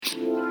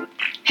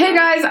Hey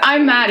guys,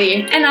 I'm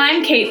Maddie. And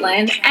I'm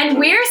Caitlin, and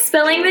we're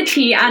spilling the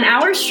tea on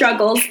our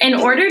struggles in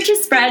order to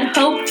spread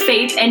hope,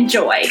 faith, and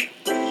joy.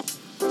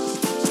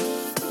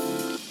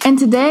 And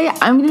today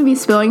I'm going to be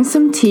spilling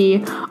some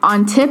tea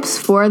on tips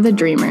for the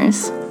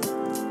dreamers.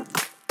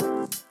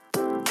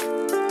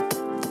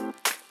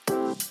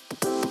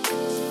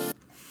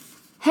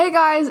 Hey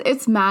guys,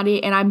 it's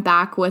Maddie, and I'm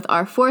back with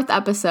our 4th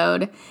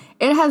episode.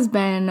 It has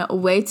been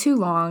way too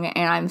long,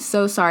 and I'm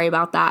so sorry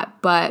about that,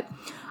 but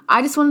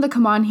I just wanted to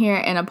come on here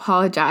and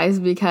apologize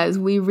because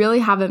we really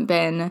haven't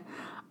been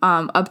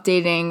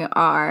updating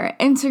our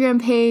Instagram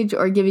page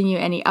or giving you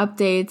any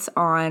updates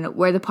on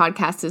where the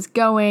podcast is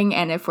going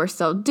and if we're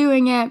still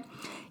doing it.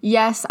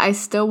 Yes, I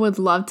still would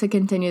love to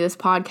continue this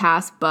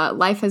podcast, but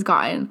life has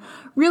gotten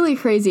really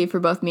crazy for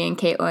both me and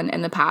Caitlin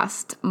in the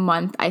past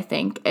month, I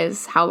think,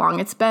 is how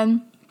long it's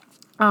been.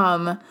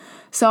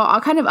 So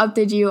I'll kind of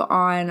update you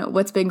on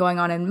what's been going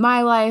on in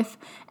my life,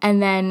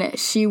 and then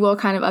she will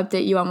kind of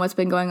update you on what's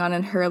been going on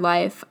in her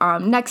life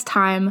next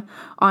time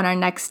on our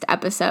next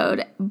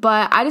episode.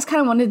 But I just kind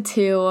of wanted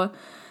to,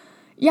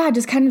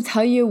 just kind of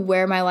tell you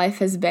where my life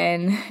has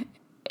been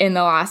in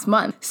the last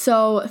month.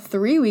 So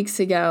 3 weeks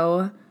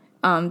ago,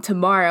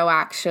 tomorrow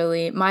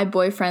actually, my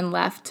boyfriend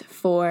left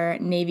for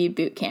Navy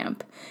boot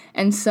camp.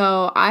 And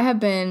so I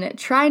have been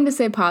trying to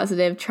stay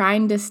positive,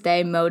 trying to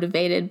stay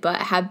motivated, but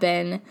have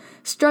been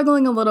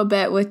struggling a little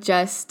bit with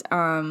just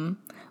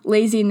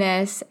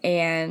laziness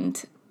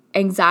and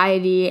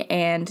anxiety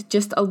and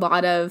just a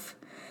lot of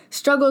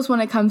struggles when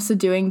it comes to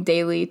doing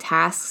daily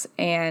tasks.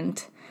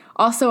 And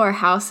also our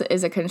house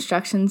is a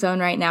construction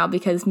zone right now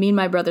because me and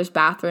my brother's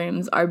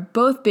bathrooms are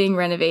both being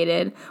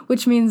renovated,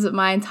 which means that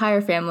my entire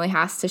family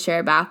has to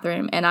share a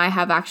bathroom. And I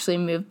have actually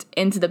moved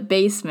into the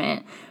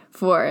basement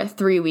for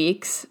 3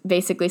 weeks,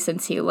 basically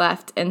since he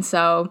left. And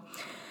so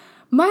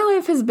my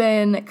life has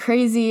been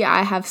crazy.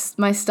 I have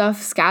my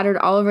stuff scattered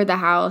all over the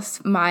house.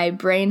 My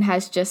brain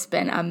has just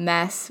been a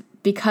mess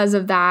because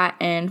of that,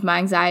 and my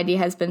anxiety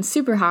has been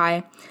super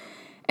high.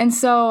 And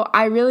so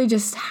I really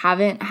just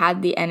haven't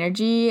had the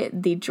energy,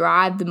 the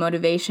drive, the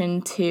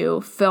motivation to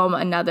film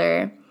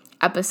another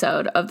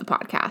episode of the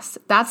podcast.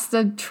 That's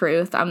the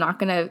truth. I'm not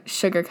going to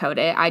sugarcoat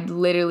it. I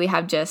literally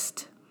have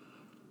just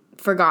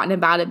forgotten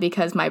about it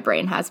because my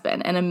brain has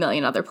been in a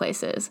million other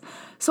places.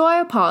 So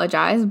I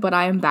apologize, but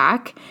I am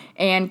back,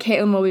 and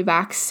Caitlin will be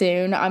back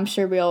soon. I'm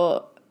sure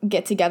we'll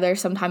get together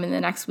sometime in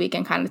the next week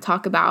and kind of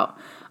talk about,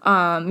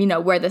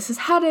 where this is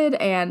headed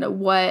and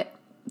what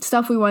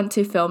stuff we want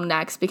to film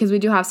next, because we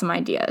do have some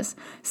ideas.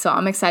 So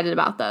I'm excited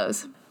about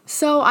those.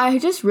 So I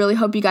just really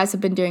hope you guys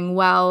have been doing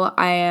well.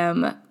 I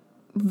am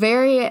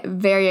very,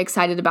 very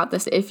excited about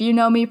this. If you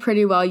know me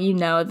pretty well, you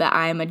know that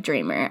I am a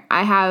dreamer.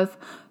 I have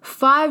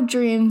 5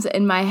 dreams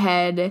in my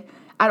head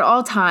at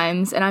all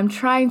times, and I'm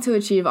trying to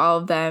achieve all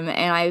of them,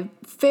 and I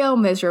fail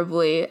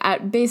miserably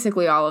at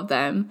basically all of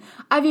them.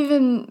 I've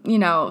even,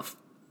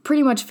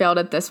 pretty much failed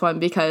at this one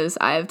because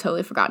I've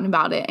totally forgotten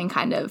about it and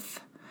kind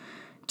of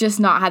just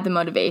not had the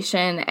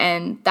motivation,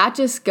 and that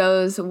just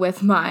goes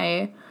with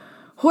my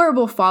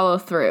horrible follow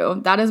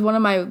through. That is one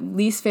of my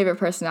least favorite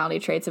personality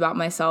traits about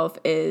myself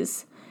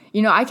is,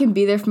 I can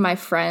be there for my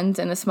friends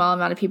and a small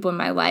amount of people in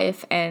my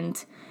life,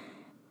 and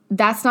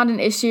that's not an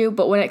issue,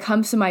 but when it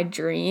comes to my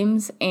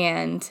dreams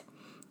and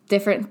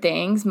different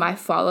things, my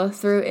follow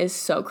through is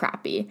so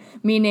crappy.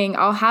 Meaning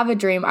I'll have a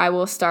dream, I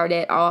will start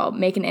it, I'll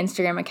make an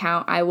Instagram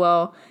account, I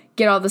will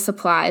get all the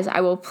supplies,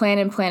 I will plan,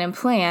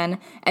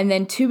 and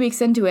then 2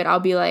 weeks into it, I'll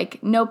be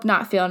like, nope,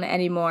 not feeling it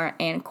anymore,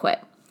 and quit.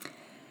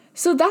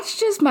 So that's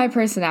just my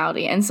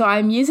personality, and so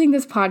I'm using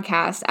this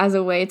podcast as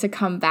a way to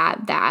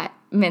combat that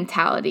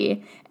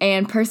mentality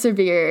and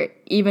persevere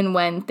even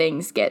when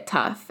things get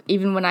tough,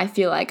 even when I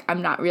feel like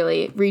I'm not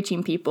really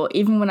reaching people,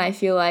 even when I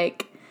feel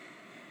like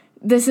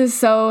this is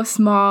so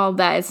small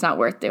that it's not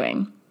worth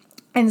doing.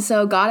 And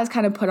so God has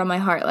kind of put on my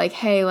heart, like,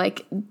 hey,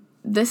 like,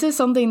 this is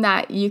something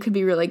that you could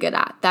be really good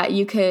at, that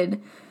you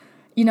could,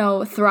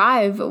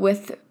 thrive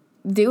with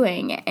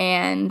doing.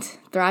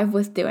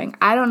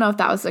 I don't know if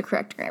that was the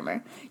correct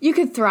grammar. You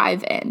could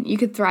thrive in, you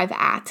could thrive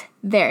at.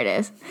 There it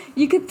is.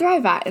 You could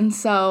thrive at. And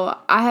so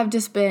I have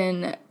just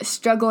been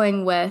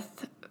struggling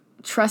with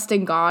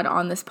trusting God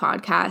on this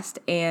podcast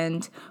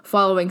and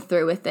following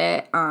through with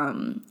it.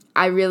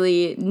 I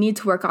really need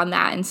to work on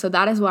that. And so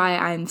that is why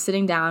I'm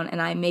sitting down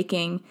and I'm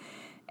making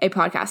a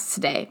podcast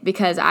today,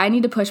 because I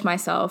need to push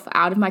myself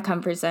out of my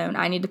comfort zone.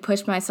 I need to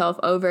push myself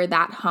over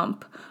that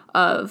hump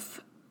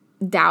of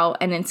doubt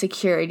and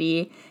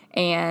insecurity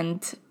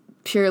and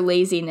pure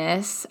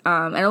laziness.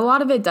 And a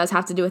lot of it does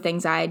have to do with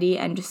anxiety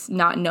and just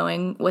not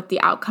knowing what the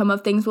outcome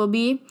of things will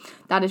be.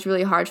 That is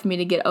really hard for me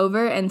to get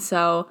over. And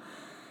so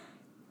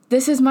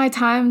this is my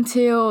time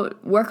to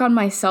work on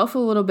myself a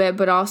little bit,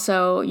 but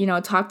also,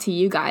 talk to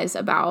you guys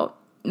about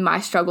my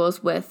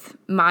struggles with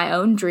my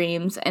own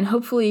dreams, and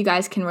hopefully you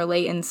guys can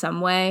relate in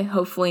some way,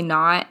 hopefully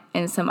not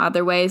in some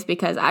other ways,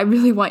 because I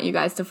really want you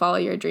guys to follow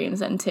your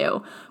dreams and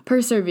to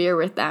persevere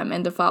with them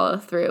and to follow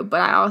through.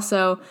 But I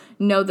also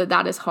know that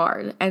that is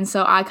hard, and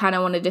so I kind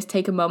of want to just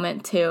take a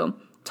moment to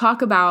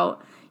talk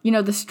about,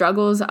 the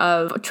struggles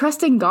of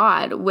trusting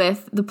God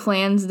with the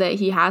plans that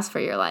he has for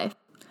your life.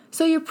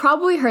 So you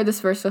probably heard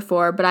this verse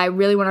before, but I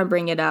really want to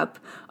bring it up.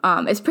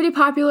 It's pretty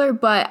popular,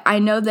 but I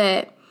know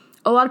that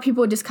a lot of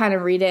people just kind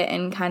of read it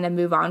and kind of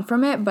move on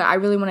from it, but I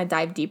really want to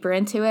dive deeper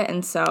into it,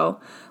 and so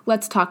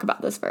let's talk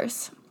about this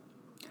verse.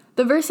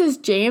 The verse is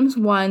James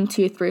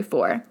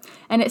 1:2-4,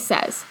 and it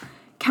says,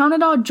 "Count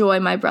it all joy,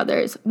 my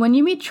brothers, when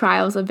you meet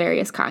trials of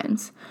various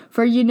kinds,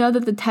 for you know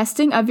that the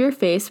testing of your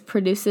faith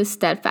produces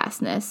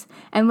steadfastness,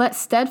 and let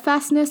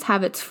steadfastness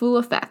have its full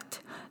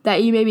effect,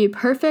 that you may be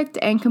perfect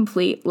and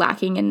complete,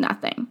 lacking in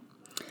nothing."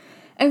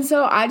 And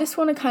so I just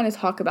want to kind of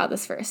talk about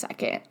this for a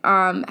second,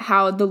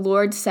 how the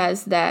Lord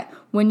says that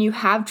when you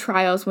have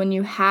trials, when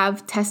you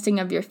have testing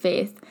of your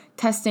faith,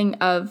 testing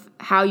of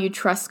how you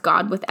trust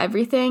God with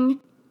everything,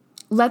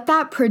 let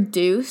that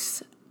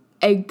produce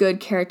a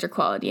good character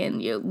quality in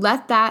you.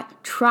 Let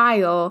that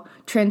trial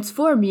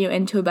transform you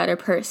into a better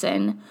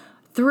person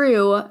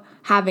through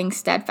having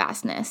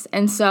steadfastness.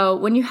 And so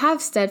when you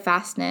have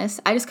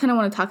steadfastness, I just kind of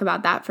want to talk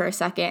about that for a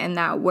second and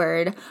that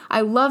word.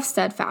 I love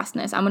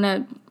steadfastness. I'm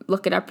going to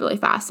look it up really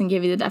fast and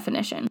give you the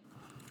definition.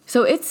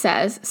 So it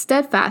says,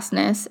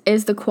 steadfastness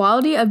is the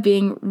quality of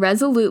being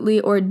resolutely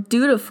or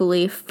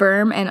dutifully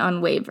firm and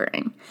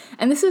unwavering.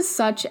 And this is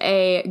such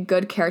a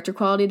good character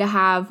quality to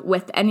have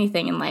with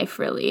anything in life,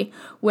 really,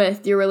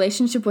 with your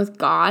relationship with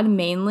God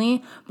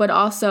mainly, but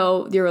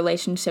also your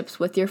relationships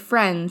with your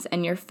friends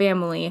and your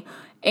family,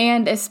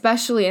 and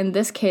especially in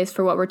this case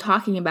for what we're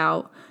talking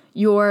about,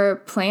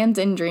 your plans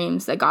and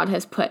dreams that God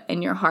has put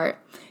in your heart.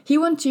 He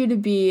wants you to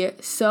be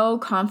so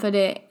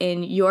confident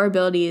in your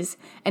abilities,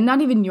 and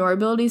not even your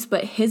abilities,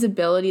 but his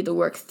ability to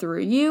work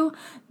through you,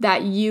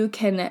 that you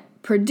can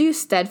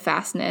produce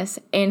steadfastness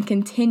and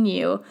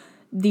continue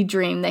the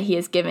dream that he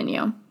has given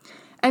you.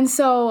 And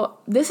so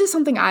this is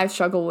something I've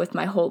struggled with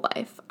my whole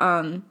life.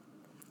 A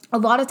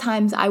lot of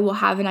times I will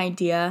have an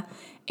idea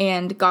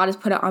and God has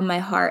put it on my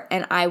heart,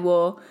 and I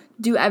will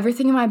do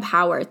everything in my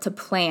power to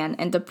plan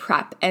and to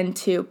prep and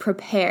to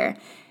prepare.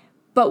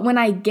 But when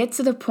I get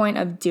to the point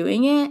of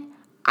doing it,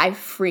 I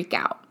freak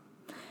out.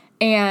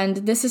 And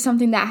this is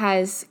something that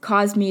has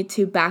caused me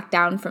to back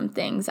down from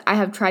things. I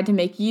have tried to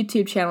make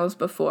YouTube channels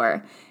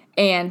before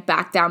and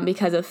back down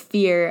because of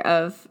fear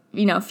of,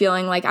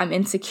 feeling like I'm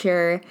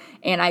insecure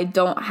and I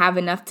don't have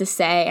enough to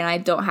say and I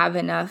don't have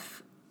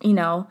enough,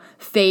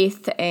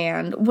 faith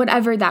and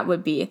whatever that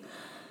would be.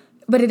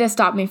 But it has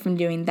stopped me from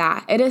doing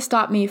that. It has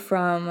stopped me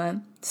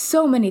from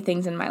so many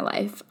things in my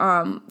life,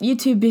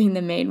 YouTube being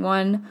the main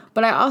one.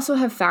 But I also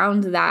have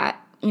found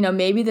that,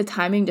 maybe the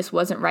timing just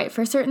wasn't right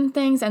for certain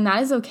things, and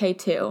that is okay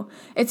too.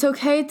 It's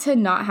okay to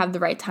not have the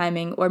right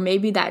timing, or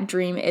maybe that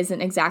dream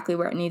isn't exactly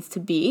where it needs to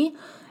be.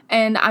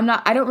 And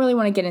I don't really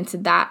want to get into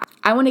that.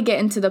 I want to get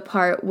into the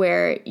part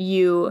where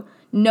you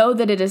know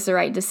that it is the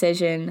right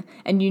decision,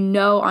 and you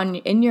know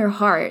in your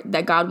heart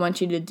that God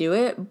wants you to do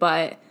it,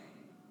 but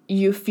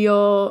you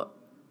feel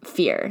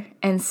fear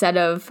instead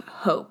of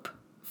hope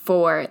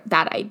for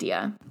that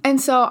idea. And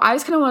so I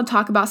just kind of want to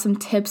talk about some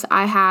tips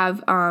I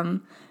have,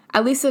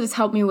 at least that has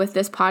helped me with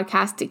this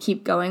podcast to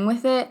keep going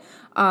with it.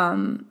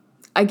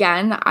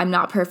 Again, I'm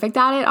not perfect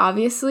at it,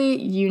 obviously.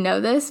 You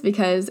know this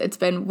because it's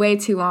been way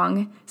too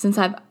long since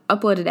I've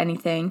uploaded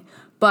anything,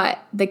 but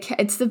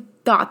it's the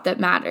thought that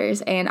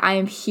matters, and I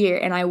am here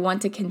and I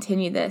want to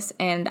continue this,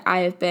 and I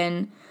have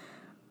been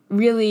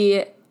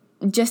really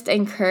just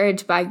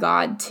encouraged by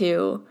God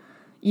to,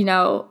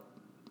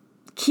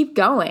 keep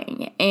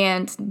going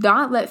and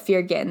not let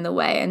fear get in the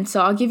way. And so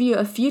I'll give you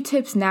a few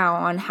tips now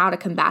on how to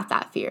combat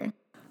that fear.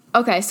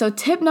 Okay, so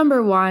tip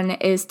number 1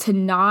 is to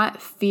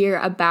not fear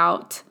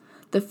about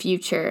the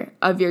future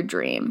of your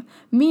dream,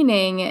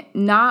 meaning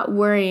not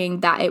worrying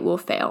that it will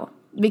fail.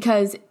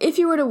 Because if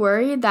you were to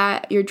worry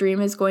that your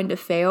dream is going to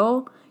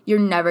fail, you're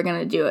never going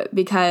to do it,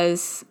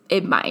 because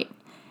it might.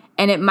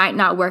 And it might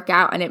not work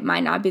out, and it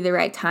might not be the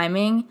right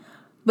timing.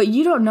 But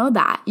you don't know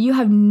that. You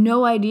have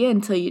no idea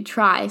until you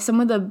try. Some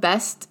of the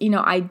best,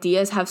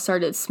 ideas have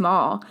started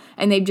small,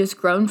 and they've just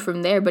grown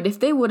from there. But if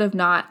they would have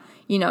not,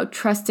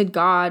 trusted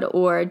God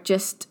or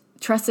just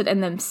trusted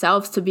in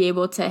themselves to be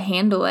able to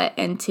handle it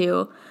and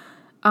to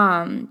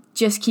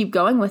just keep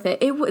going with it,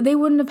 they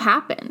wouldn't have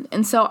happened.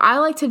 And so I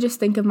like to just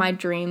think of my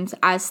dreams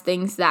as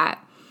things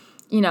that,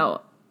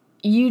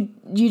 you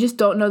just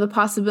don't know the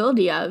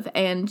possibility of,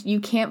 and you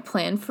can't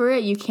plan for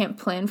it. You can't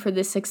plan for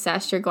the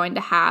success you're going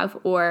to have,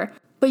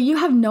 but you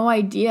have no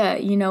idea,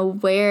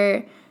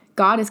 where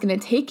God is going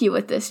to take you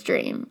with this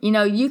dream.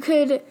 You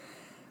could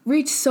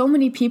reach so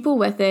many people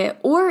with it,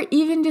 or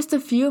even just a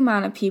few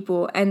amount of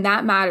people, and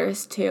that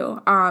matters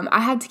too.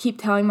 I had to keep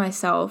telling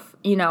myself,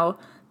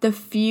 the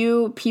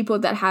few people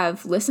that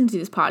have listened to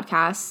this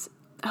podcast,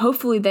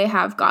 hopefully they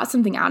have got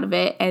something out of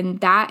it, and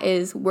that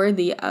is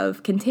worthy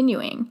of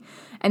continuing,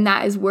 and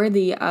that is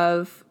worthy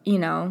of,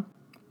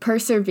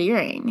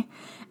 persevering.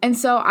 And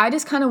so I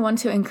just kind of want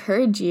to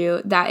encourage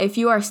you that if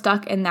you are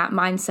stuck in that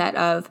mindset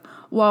of,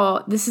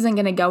 well, this isn't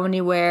going to go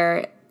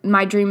anywhere,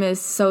 my dream is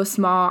so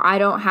small, I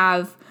don't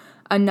have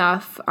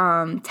enough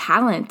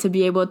talent to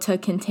be able to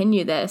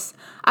continue this,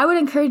 I would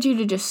encourage you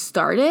to just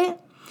start it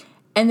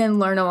and then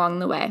learn along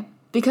the way.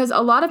 Because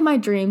a lot of my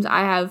dreams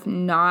I have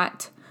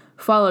not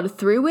followed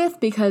through with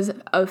because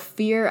of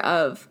fear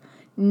of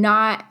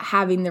not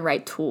having the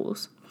right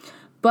tools.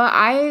 But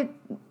I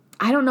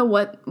don't know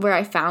where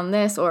I found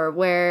this or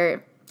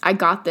where I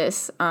got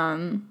this.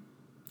 I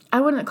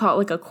wouldn't call it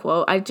like a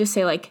quote. I'd just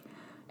say like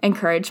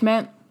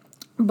encouragement.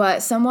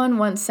 But someone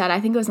once said, I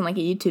think it was in like a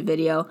YouTube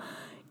video,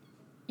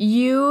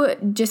 you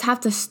just have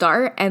to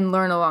start and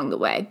learn along the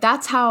way.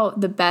 That's how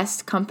the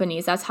best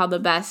companies, that's how the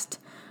best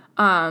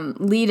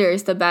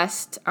leaders, the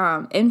best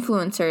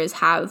influencers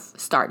have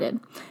started.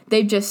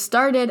 They've just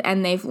started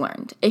and they've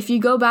learned. If you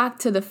go back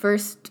to the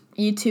first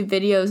YouTube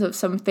videos of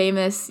some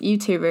famous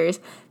YouTubers,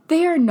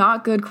 they are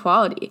not good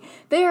quality.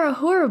 They are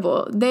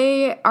horrible.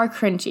 They are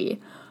cringy.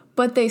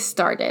 But they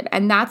started,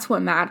 and that's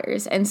what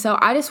matters. And so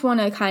I just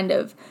want to kind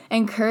of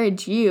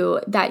encourage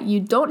you that you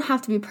don't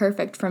have to be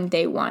perfect from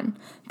day one,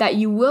 that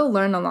you will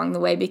learn along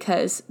the way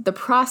because the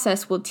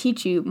process will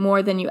teach you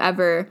more than you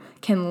ever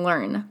can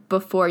learn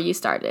before you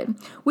started.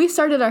 We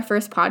started our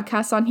first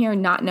podcast on here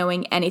not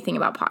knowing anything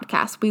about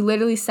podcasts. We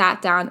literally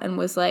sat down and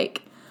was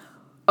like,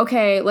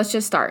 okay, let's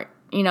just start.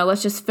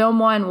 Let's just film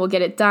one. We'll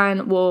get it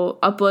done. We'll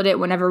upload it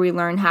whenever we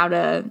learn how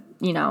to,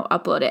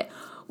 upload it.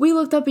 We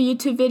looked up a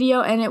YouTube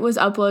video and it was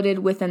uploaded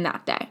within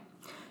that day.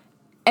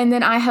 And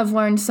then I have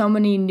learned so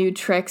many new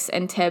tricks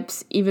and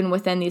tips, even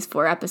within these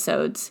 4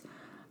 episodes,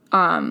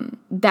 that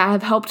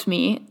have helped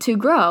me to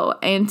grow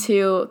and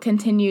to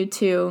continue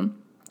to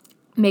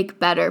make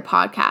better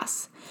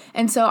podcasts.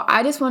 And so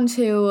I just want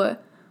to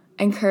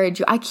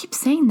encourage you. I keep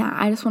saying that.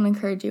 I just want to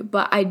encourage you.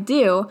 But I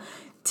do,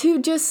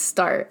 to just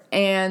start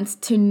and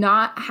to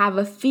not have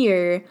a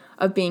fear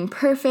of being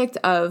perfect,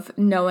 of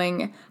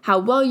knowing how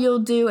well you'll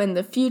do in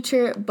the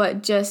future,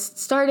 but just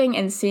starting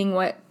and seeing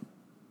what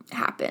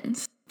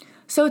happens.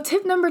 So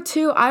tip number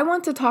 2, I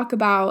want to talk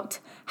about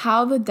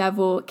how the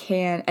devil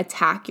can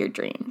attack your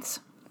dreams.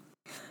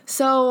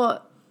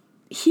 So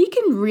he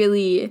can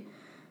really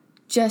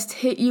just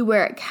hit you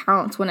where it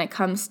counts when it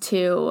comes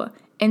to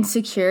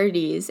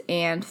insecurities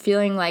and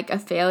feeling like a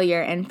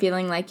failure and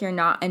feeling like you're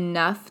not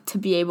enough to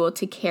be able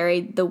to carry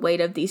the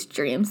weight of these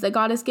dreams that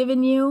God has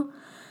given you.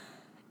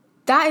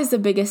 That is the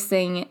biggest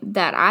thing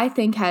that I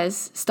think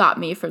has stopped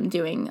me from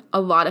doing a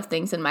lot of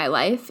things in my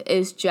life,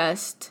 is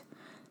just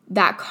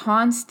that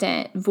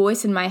constant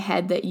voice in my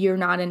head that you're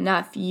not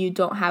enough, you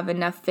don't have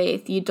enough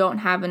faith, you don't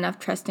have enough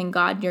trust in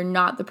God, you're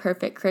not the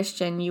perfect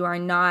Christian, you are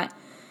not,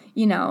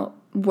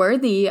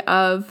 worthy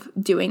of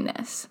doing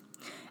this.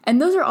 And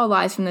those are all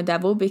lies from the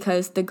devil,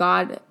 because the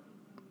God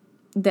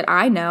that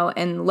I know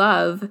and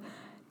love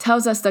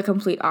tells us the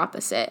complete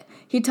opposite.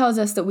 He tells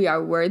us that we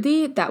are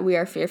worthy, that we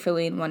are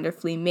fearfully and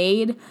wonderfully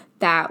made,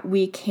 that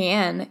we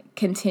can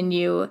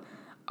continue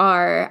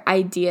our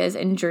ideas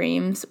and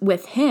dreams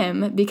with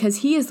him because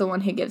he is the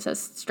one who gives us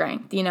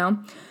strength,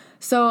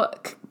 So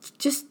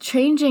just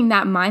changing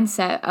that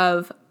mindset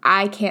of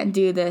I can't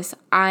do this,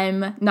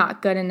 I'm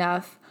not good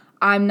enough,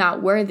 I'm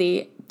not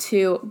worthy,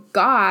 to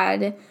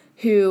God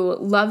who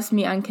loves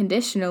me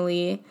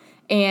unconditionally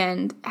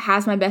and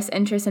has my best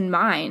interest in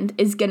mind,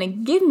 is going to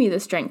give me the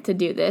strength to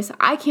do this.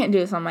 I can't do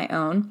this on my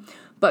own,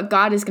 but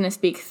God is going to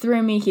speak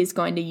through me. He's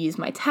going to use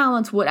my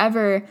talents,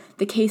 whatever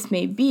the case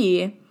may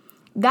be.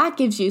 That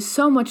gives you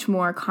so much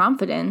more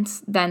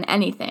confidence than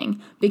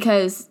anything,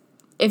 because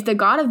if the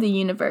God of the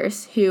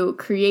universe, who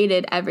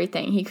created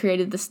everything, he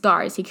created the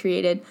stars, he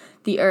created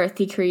the earth,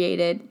 he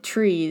created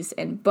trees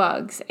and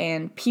bugs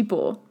and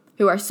people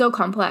who are so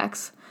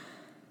complex,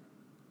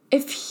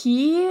 if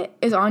he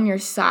is on your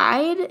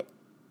side,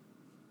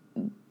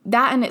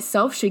 that in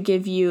itself should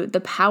give you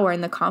the power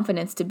and the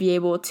confidence to be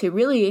able to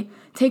really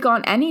take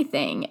on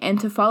anything and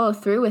to follow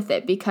through with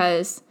it.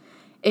 Because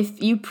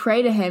if you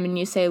pray to him and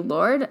you say,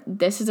 Lord,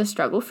 this is a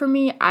struggle for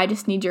me, I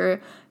just need your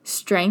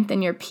strength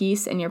and your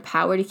peace and your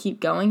power to keep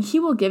going, he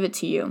will give it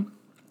to you.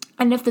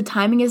 And if the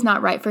timing is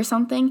not right for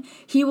something,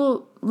 he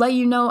will let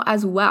you know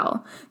as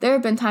well. There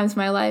have been times in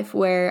my life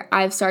where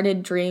I've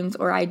started dreams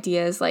or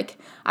ideas, like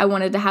I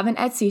wanted to have an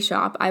Etsy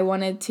shop, I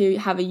wanted to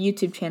have a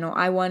YouTube channel,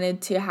 I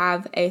wanted to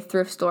have a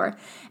thrift store,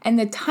 and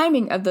the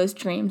timing of those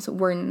dreams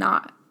were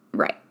not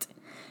right.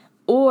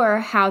 Or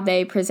how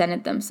they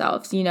presented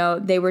themselves.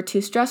 They were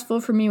too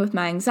stressful for me with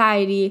my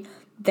anxiety.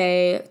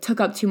 They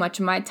took up too much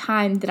of my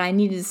time that I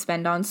needed to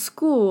spend on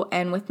school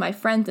and with my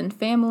friends and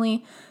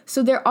family.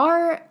 So there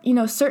are,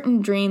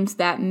 certain dreams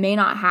that may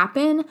not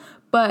happen,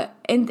 but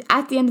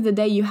at the end of the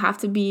day, you have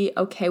to be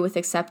okay with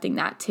accepting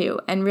that too,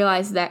 and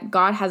realize that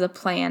God has a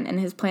plan and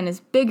his plan is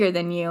bigger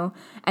than you,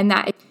 and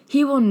that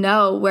he will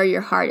know where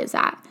your heart is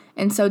at.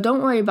 And so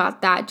don't worry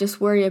about that.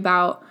 Just worry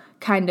about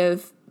kind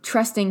of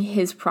trusting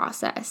his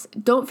process.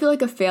 Don't feel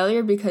like a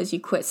failure because you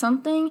quit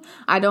something.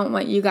 I don't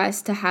want you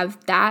guys to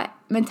have that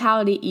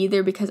mentality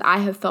either, because I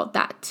have felt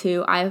that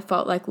too. I have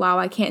felt like, wow,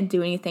 I can't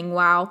do anything.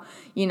 Wow,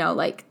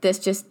 this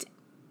just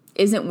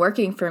isn't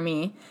working for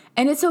me.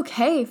 And it's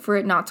okay for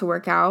it not to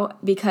work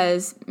out,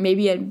 because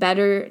maybe a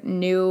better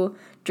new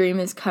dream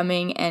is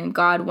coming, and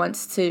God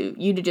wants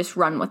you to just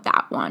run with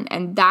that one.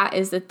 And that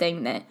is the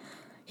thing that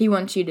he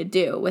wants you to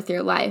do with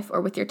your life or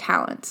with your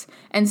talents.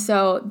 And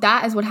so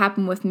that is what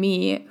happened with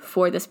me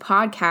for this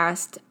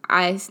podcast.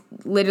 I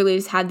literally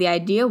just had the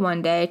idea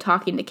one day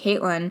talking to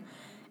Caitlin,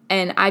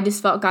 and I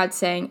just felt God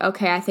saying,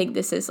 okay, I think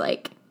this is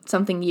like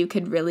something you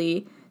could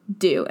really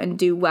do and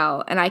do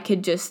well. And I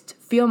could just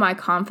feel my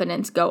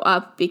confidence go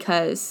up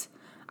because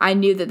I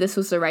knew that this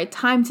was the right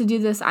time to do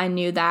this. I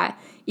knew that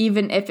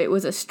even if it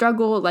was a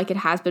struggle like it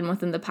has been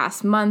within the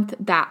past month,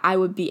 that I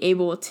would be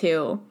able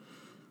to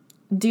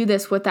do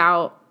this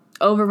without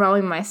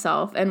overwhelming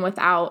myself and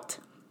without,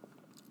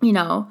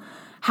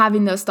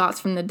 having those thoughts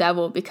from the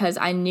devil, because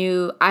I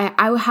knew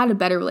I had a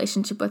better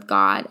relationship with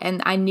God,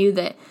 and I knew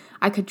that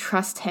I could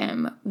trust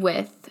him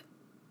with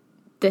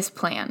this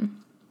plan.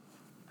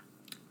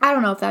 I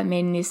don't know if that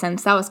made any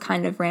sense. That was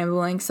kind of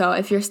rambling. So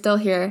if you're still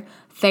here,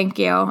 thank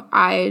you.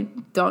 I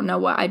don't know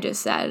what I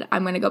just said.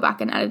 I'm going to go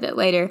back and edit it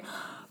later.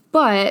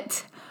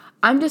 But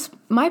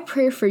my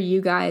prayer for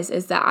you guys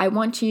is that I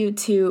want you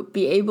to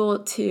be able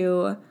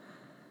to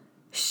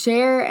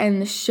share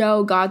and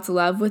show God's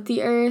love with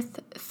the earth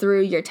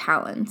through your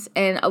talents.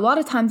 And a lot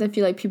of times I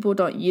feel like people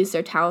don't use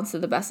their talents to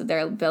the best of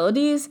their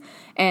abilities.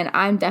 And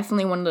I'm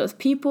definitely one of those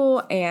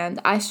people. And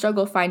I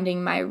struggle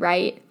finding my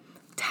right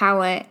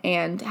talent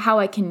and how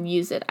I can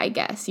use it, I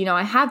guess.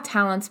 I have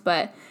talents,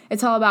 but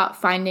it's all about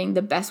finding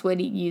the best way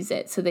to use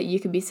it so that you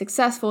could be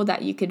successful,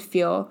 that you could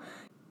feel,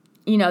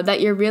 that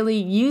you're really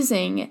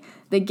using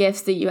the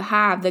gifts that you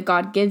have, that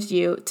God gives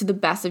you, to the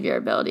best of your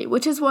ability,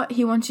 which is what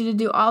he wants you to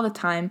do all the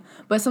time,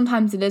 but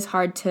sometimes it is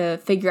hard to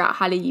figure out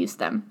how to use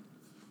them.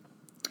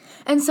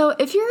 And so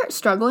if you're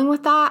struggling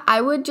with that,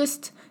 I would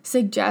just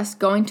suggest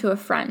going to a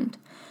friend,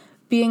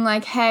 being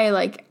like, hey,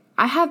 like,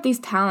 I have these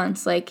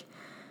talents, like,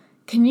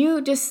 can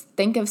you just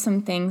think of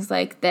some things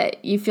like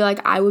that you feel like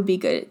I would be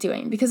good at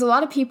doing? Because a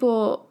lot of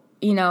people,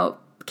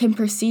 can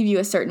perceive you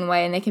a certain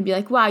way, and they can be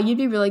like, wow, you'd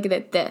be really good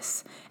at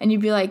this. And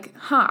you'd be like,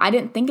 I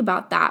didn't think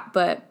about that,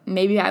 but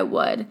maybe I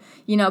would.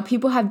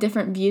 People have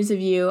different views of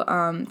you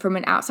from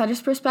an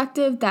outsider's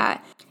perspective,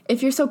 that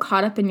if you're so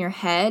caught up in your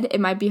head, it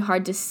might be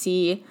hard to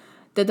see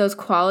that those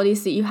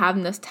qualities that you have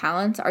and those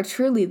talents are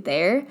truly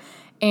there.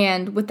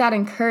 And with that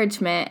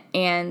encouragement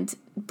and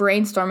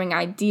brainstorming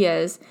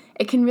ideas,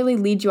 it can really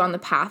lead you on the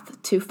path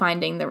to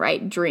finding the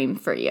right dream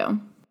for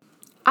you.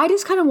 I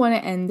just kind of want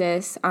to end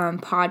this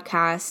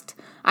podcast.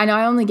 I know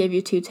I only gave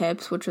you 2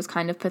 tips, which was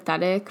kind of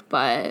pathetic,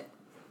 but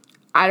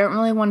I don't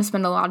really want to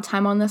spend a lot of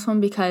time on this one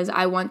because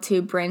I want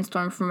to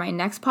brainstorm for my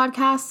next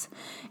podcasts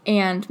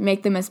and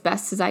make them as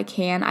best as I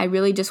can. I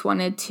really just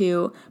wanted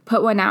to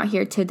put one out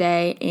here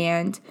today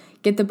and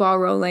get the ball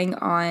rolling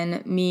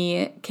on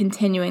me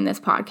continuing this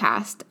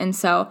podcast. And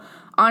so,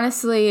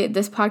 honestly,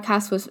 this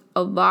podcast was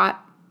a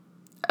lot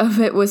of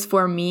it was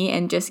for me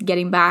and just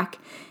getting back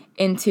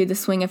into the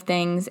swing of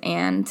things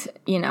and,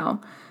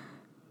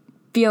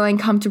 feeling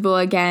comfortable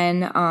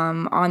again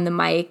on the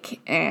mic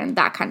and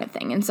that kind of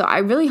thing. And so I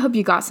really hope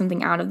you got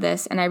something out of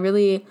this. And I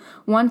really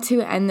want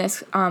to end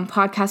this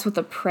podcast with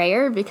a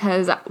prayer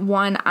because,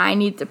 one, I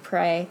need to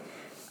pray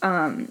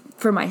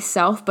for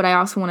myself, but I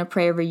also want to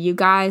pray over you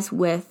guys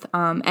with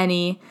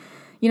any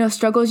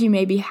struggles you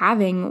may be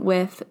having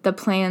with the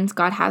plans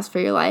God has for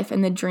your life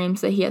and the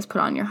dreams that he has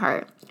put on your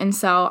heart. And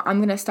so I'm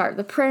going to start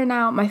the prayer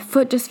now. My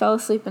foot just fell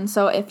asleep. And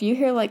so if you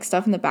hear like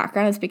stuff in the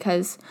background, it's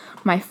because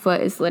my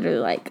foot is literally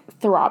like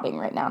throbbing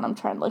right now and I'm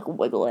trying to like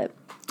wiggle it.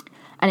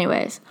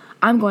 Anyways,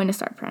 I'm going to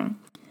start praying.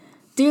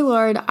 Dear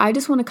Lord, I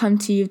just want to come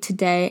to you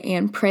today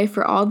and pray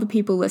for all the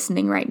people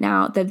listening right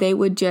now, that they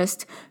would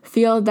just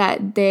feel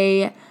that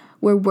they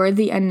were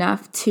worthy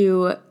enough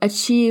to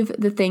achieve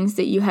the things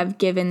that you have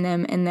given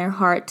them in their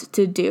heart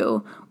to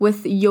do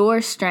with your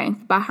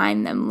strength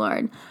behind them,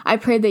 Lord. I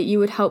pray that you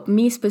would help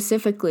me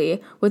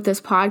specifically with this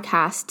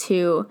podcast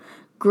to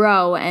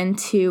grow and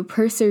to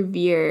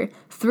persevere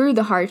through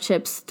the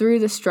hardships, through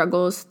the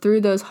struggles,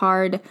 through those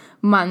hard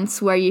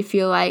months where you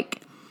feel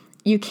like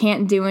you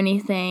can't do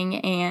anything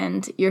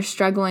and you're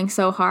struggling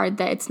so hard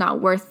that it's not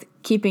worth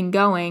keeping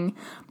going.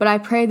 But I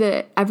pray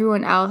that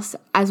everyone else,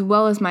 as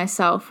well as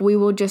myself, we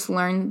will just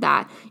learn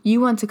that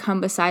you want to come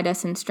beside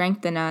us and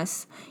strengthen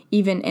us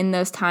even in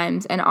those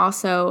times. And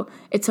also,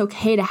 it's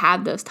okay to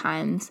have those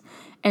times.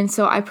 And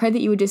so I pray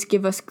that you would just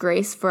give us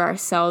grace for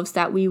ourselves,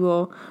 that we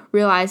will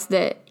realize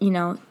that,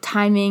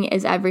 timing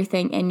is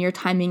everything and your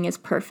timing is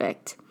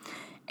perfect.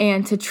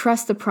 And to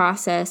trust the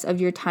process of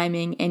your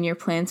timing and your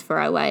plans for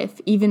our life,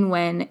 even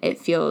when it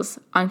feels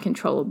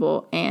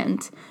uncontrollable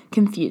and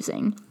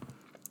confusing.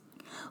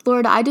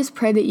 Lord, I just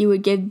pray that you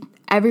would give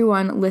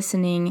everyone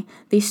listening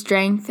the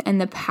strength and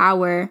the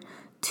power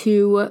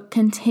to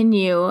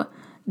continue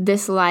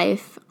this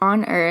life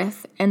on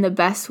earth in the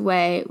best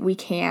way we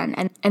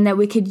can, and that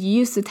we could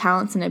use the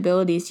talents and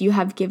abilities you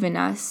have given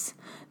us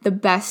the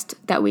best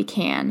that we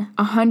can,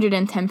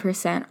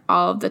 110%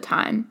 all of the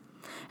time.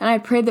 And I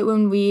pray that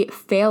when we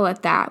fail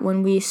at that,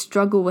 when we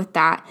struggle with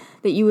that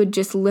you would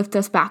just lift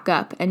us back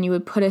up and you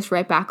would put us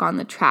right back on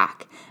the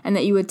track, and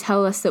that you would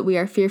tell us that we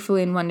are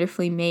fearfully and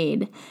wonderfully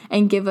made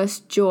and give us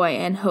joy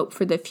and hope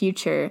for the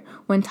future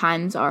when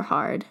times are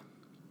hard.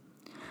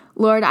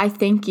 Lord, I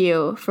thank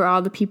you for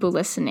all the people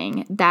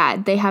listening,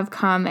 that they have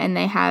come and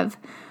they have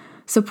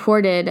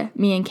supported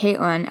me and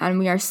Caitlin, and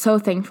we are so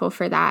thankful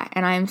for that.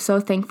 And I am so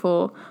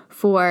thankful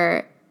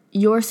for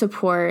your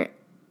support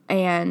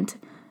and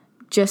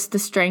just the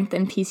strength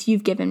and peace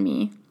you've given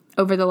me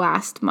over the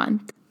last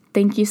month.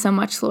 Thank you so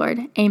much, Lord.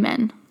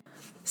 Amen.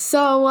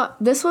 So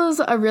this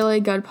was a really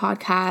good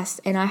podcast,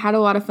 and I had a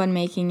lot of fun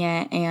making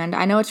it, and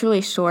I know it's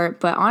really short,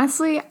 but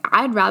honestly,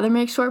 I'd rather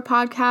make short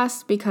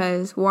podcasts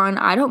because, one,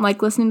 I don't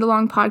like listening to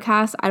long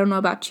podcasts. I don't know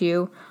about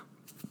you.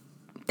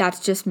 That's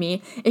just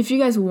me. If you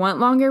guys want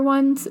longer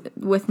ones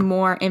with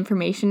more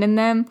information in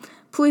them,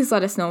 please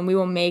let us know, and we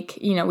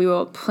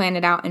will plan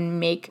it out and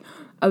make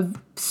a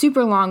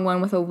super long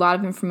one with a lot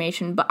of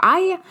information. But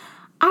I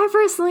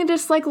personally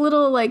just like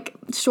little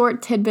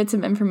short tidbits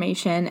of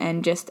information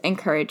and just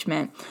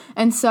encouragement.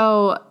 And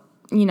so,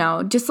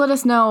 just let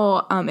us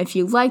know if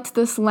you liked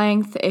this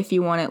length, if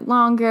you want it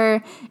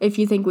longer, if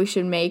you think we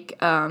should make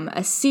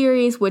a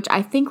series, which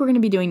I think we're going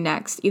to be doing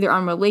next, either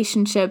on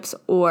relationships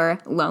or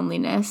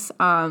loneliness.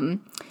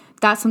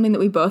 That's something that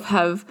we both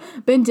have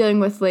been dealing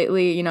with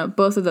lately,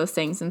 both of those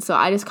things. And so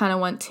I just kind of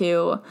want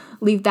to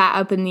leave that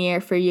up in the air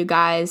for you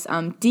guys.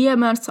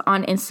 DM us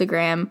on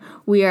Instagram.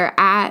 We are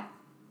at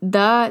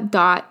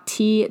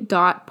the.t.podcast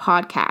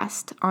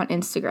on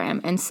Instagram.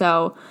 And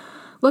so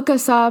look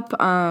us up,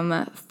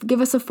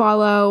 give us a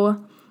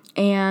follow,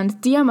 and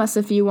DM us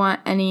if you want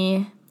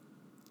any,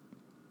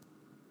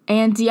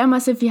 and DM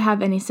us if you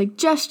have any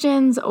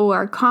suggestions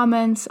or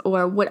comments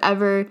or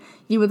whatever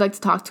you would like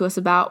to talk to us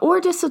about, or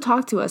just to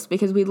talk to us,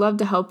 because we'd love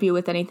to help you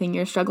with anything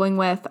you're struggling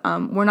with.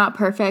 We're not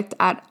perfect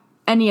at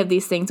any of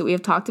these things that we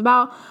have talked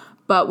about,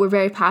 but we're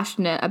very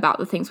passionate about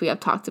the things we have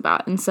talked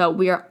about, and so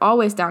we are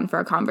always down for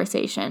a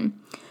conversation.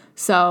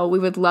 So we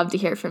would love to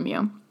hear from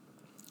you.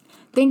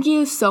 Thank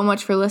you so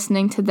much for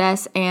listening to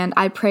this, and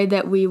I pray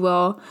that we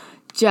will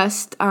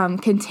just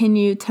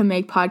continue to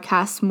make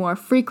podcasts more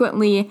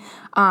frequently.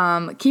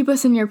 Keep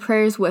us in your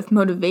prayers with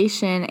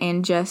motivation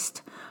and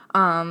just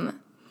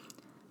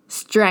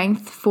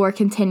strength for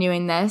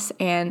continuing this.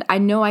 And I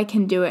know I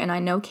can do it, and I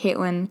know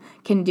Caitlin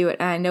can do it,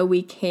 and I know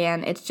we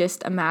can. It's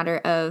just a matter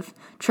of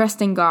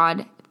trusting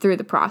God through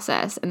the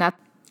process. And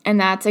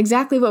that's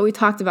exactly what we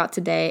talked about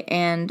today.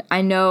 And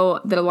I know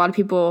that a lot of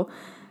people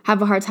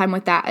have a hard time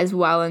with that as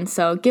well. And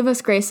so give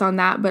us grace on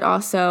that, but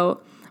also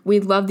we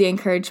love the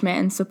encouragement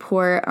and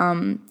support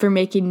for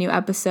making new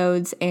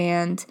episodes.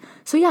 And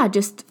so yeah,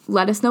 just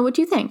let us know what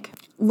you think.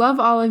 Love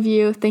all of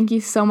you. Thank you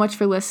so much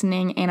for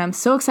listening, and I'm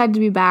so excited to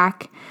be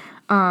back.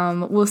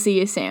 We'll see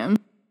you soon.